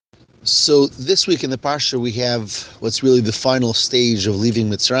So this week in the Parsha we have what's really the final stage of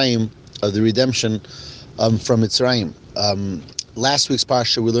leaving Mitzrayim, of the redemption from Mitzrayim. Last week's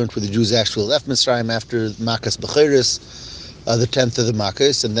Parsha we learned where the Jews actually left Mitzrayim after Makas Bechiris, the 10th of the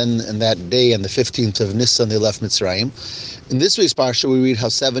Makas, and then in that day, on the 15th of Nisan, they left Mitzrayim. In this week's Parsha we read how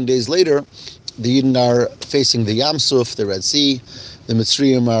 7 days later the Yidden are facing the Yam Suf, the Red Sea. The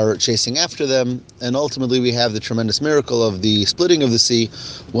Mitzrayim are chasing after them, and ultimately we have the tremendous miracle of the splitting of the sea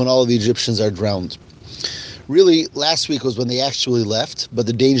when all of the Egyptians are drowned. Really, last week was when they actually left, but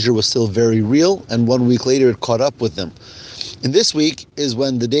the danger was still very real, and 1 week later it caught up with them. And this week is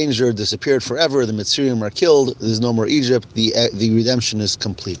when the danger disappeared forever, the Mitzrayim are killed, there's no more Egypt, the redemption is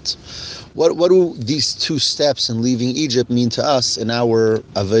complete. What do these two steps in leaving Egypt mean to us in our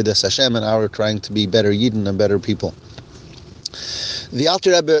Avodas Hashem and our trying to be better Yidden and better people? The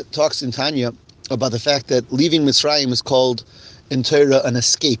Alter Rebbe talks in Tanya about the fact that leaving Mitzrayim is called in Torah an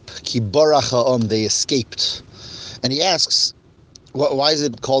escape. Ki barach ha'om, they escaped. And he asks, why is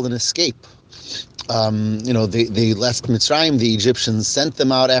it called an escape? They left Mitzrayim, the Egyptians sent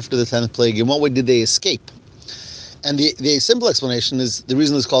them out after the 10th plague. In what way did they escape? And the simple explanation is the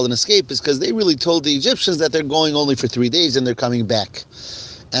reason it's called an escape is because they really told the Egyptians that they're going only for 3 days and they're coming back.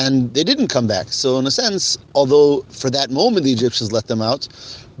 And they didn't come back. So in a sense, although for that moment the Egyptians let them out,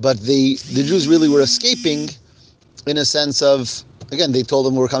 but the Jews really were escaping in a sense of, again, they told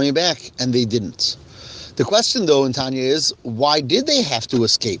them we're coming back, and they didn't. The question, though, in Tanya is, why did they have to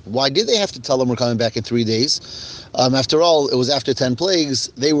escape? Why did they have to tell them we're coming back in 3 days? After all, it was after 10 plagues.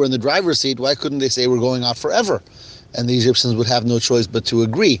 They were in the driver's seat. Why couldn't they say we're going out forever? And the Egyptians would have no choice but to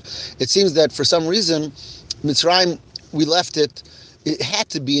agree. It seems that for some reason, Mitzrayim, we left it. It had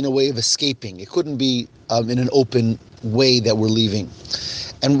to be in a way of escaping. It couldn't be in an open way that we're leaving.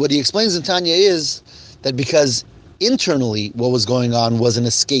 And what he explains in Tanya is that because internally what was going on was an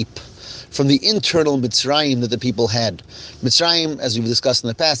escape from the internal Mitzrayim that the people had. Mitzrayim, as we've discussed in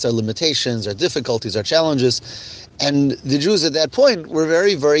the past, are limitations, are difficulties, are challenges. And the Jews at that point were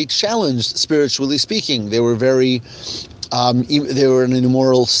very, very challenged, spiritually speaking. They were they were in an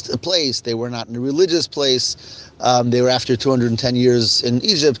immoral place. They were not in a religious place. They were, after 210 years in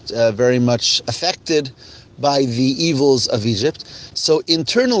Egypt, very much affected by the evils of Egypt. So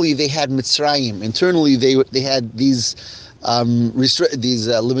internally they had Mitzrayim. Internally they had these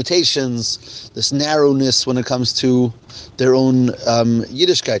limitations, this narrowness when it comes to their own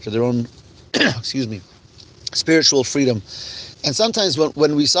Yiddishkeit, or their own spiritual freedom. And sometimes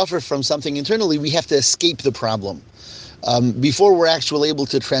when we suffer from something internally, we have to escape the problem. Before we're actually able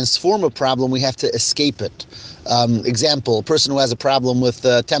to transform a problem, we have to escape it. Example, a person who has a problem with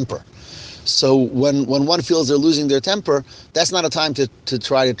temper. So when one feels they're losing their temper, that's not a time to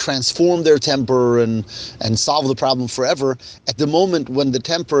try to transform their temper and solve the problem forever. At the moment when the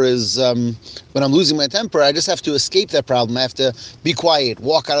temper is, when I'm losing my temper, I just have to escape that problem. I have to be quiet,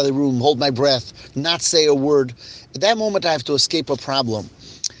 walk out of the room, hold my breath, not say a word. At that moment, I have to escape a problem.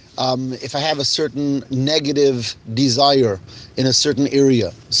 If I have a certain negative desire in a certain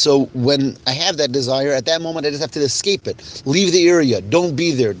area. So when I have that desire, at that moment I just have to escape it. Leave the area. Don't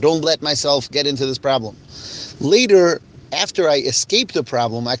be there. Don't let myself get into this problem. Later, after I escape the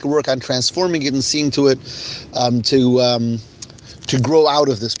problem, I can work on transforming it and seeing to it to grow out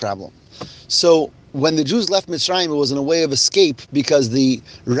of this problem. So when the Jews left Mitzrayim, it was in a way of escape because the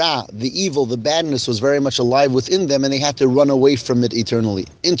Ra, the evil, the badness was very much alive within them, and they had to run away from it internally.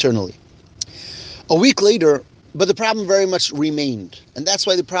 A week later, but the problem very much remained. And that's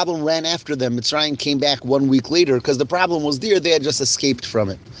why the problem ran after them. Mitzrayim came back 1 week later because the problem was there. They had just escaped from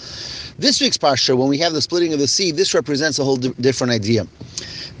it. This week's Parsha, when we have the splitting of the sea, this represents a whole different idea.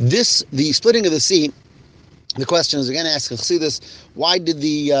 The splitting of the sea, the question is again asked in Chassidus, why did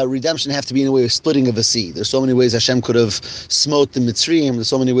the redemption have to be in a way of splitting of a sea? There's so many ways Hashem could have smote the Mitzrayim. There's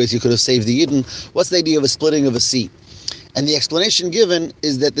so many ways He could have saved the Yidden. What's the idea of a splitting of a sea? And the explanation given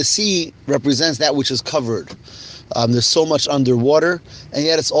is that the sea represents that which is covered. There's so much underwater, and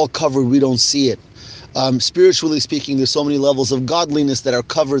yet it's all covered. We don't see it. Spiritually speaking, there's so many levels of godliness that are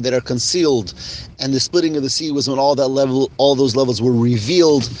covered, that are concealed. And the splitting of the sea was when all those levels were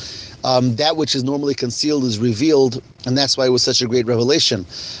revealed. That which is normally concealed is revealed, and that's why it was such a great revelation.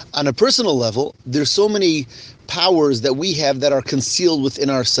 On a personal level, there's so many powers that we have that are concealed within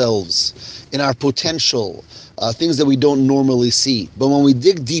ourselves, in our potential, things that we don't normally see. But when we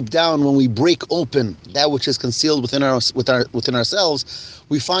dig deep down, when we break open that which is concealed within ourselves,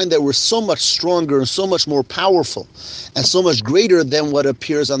 we find that we're so much stronger and so much more powerful and so much greater than what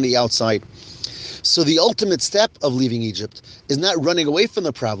appears on the outside. So the ultimate step of leaving Egypt is not running away from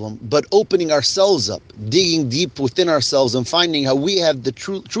the problem, but opening ourselves up, digging deep within ourselves and finding how we have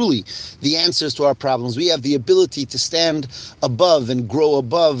truly the answers to our problems. We have the ability to stand above and grow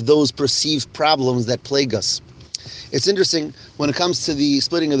above those perceived problems that plague us. It's interesting, when it comes to the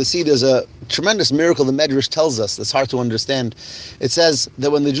splitting of the sea, there's a tremendous miracle the Medrash tells us that's hard to understand. It says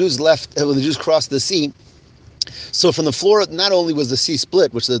that when the Jews crossed the sea, so from the floor, not only was the sea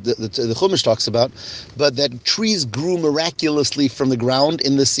split, which the Chumash talks about, but that trees grew miraculously from the ground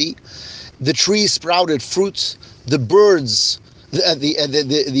in the sea. The trees sprouted fruits. The birds,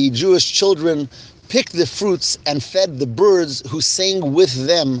 the Jewish children picked the fruits and fed the birds who sang with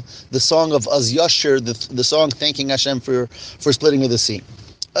them the song of Az Yasher, the song thanking Hashem for splitting of the sea.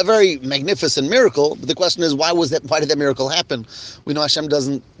 A very magnificent miracle, but the question is, why did that miracle happen? We know Hashem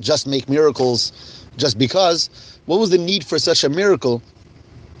doesn't just make miracles just because. What was the need for such a miracle?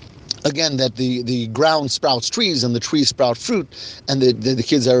 Again, that the ground sprouts trees and the trees sprout fruit, and the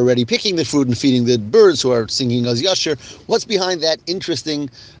kids are already picking the fruit and feeding the birds who are singing Az Yasher. What's behind that interesting,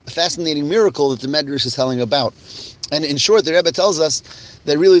 fascinating miracle that the Medrash is telling about? And in short, the Rebbe tells us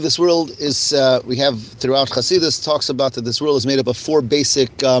that really this world is, we have throughout Chassidus talks about that this world is made up of four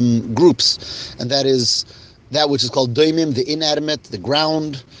basic groups, and that is that which is called doimim, the inanimate, the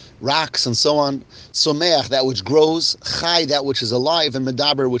ground, rocks, and so on. Someach, that which grows. Chai, that which is alive. And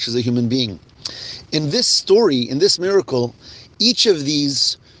medaber, which is a human being. In this story, in this miracle, each of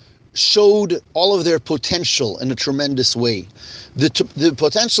these showed all of their potential in a tremendous way. The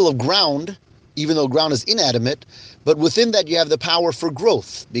potential of ground, even though ground is inanimate, but within that you have the power for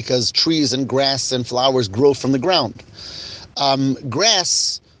growth, because trees and grass and flowers grow from the ground.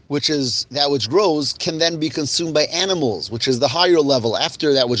 Grass, which is that which grows, can then be consumed by animals, which is the higher level.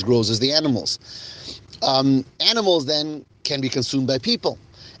 After that which grows is the animals. Animals then can be consumed by people.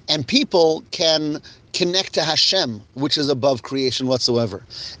 And people can connect to Hashem, which is above creation whatsoever.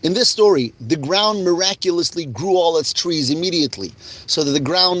 In this story, the ground miraculously grew all its trees immediately, so that the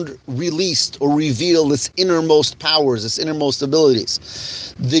ground released or revealed its innermost powers, its innermost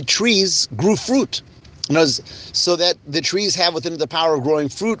abilities. The trees grew fruit. So that the trees have within it the power of growing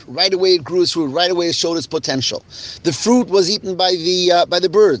fruit. Right away it grew its fruit. Right away it showed its potential. The fruit was eaten by the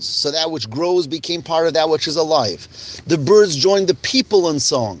birds. So that which grows became part of that which is alive. The birds joined the people in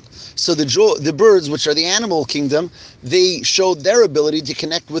song. So the birds, which are the animal kingdom, they showed their ability to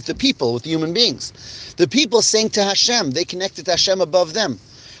connect with the people, with the human beings. The people sang to Hashem. They connected to Hashem above them.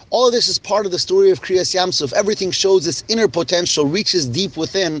 All of this is part of the story of Kriyas Yamsuf. Everything shows its inner potential, reaches deep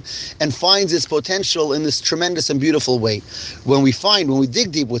within, and finds its potential in this tremendous and beautiful way. When we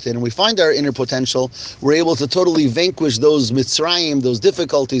dig deep within, and we find our inner potential, we're able to totally vanquish those Mitzrayim, those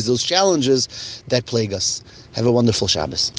difficulties, those challenges that plague us. Have a wonderful Shabbos.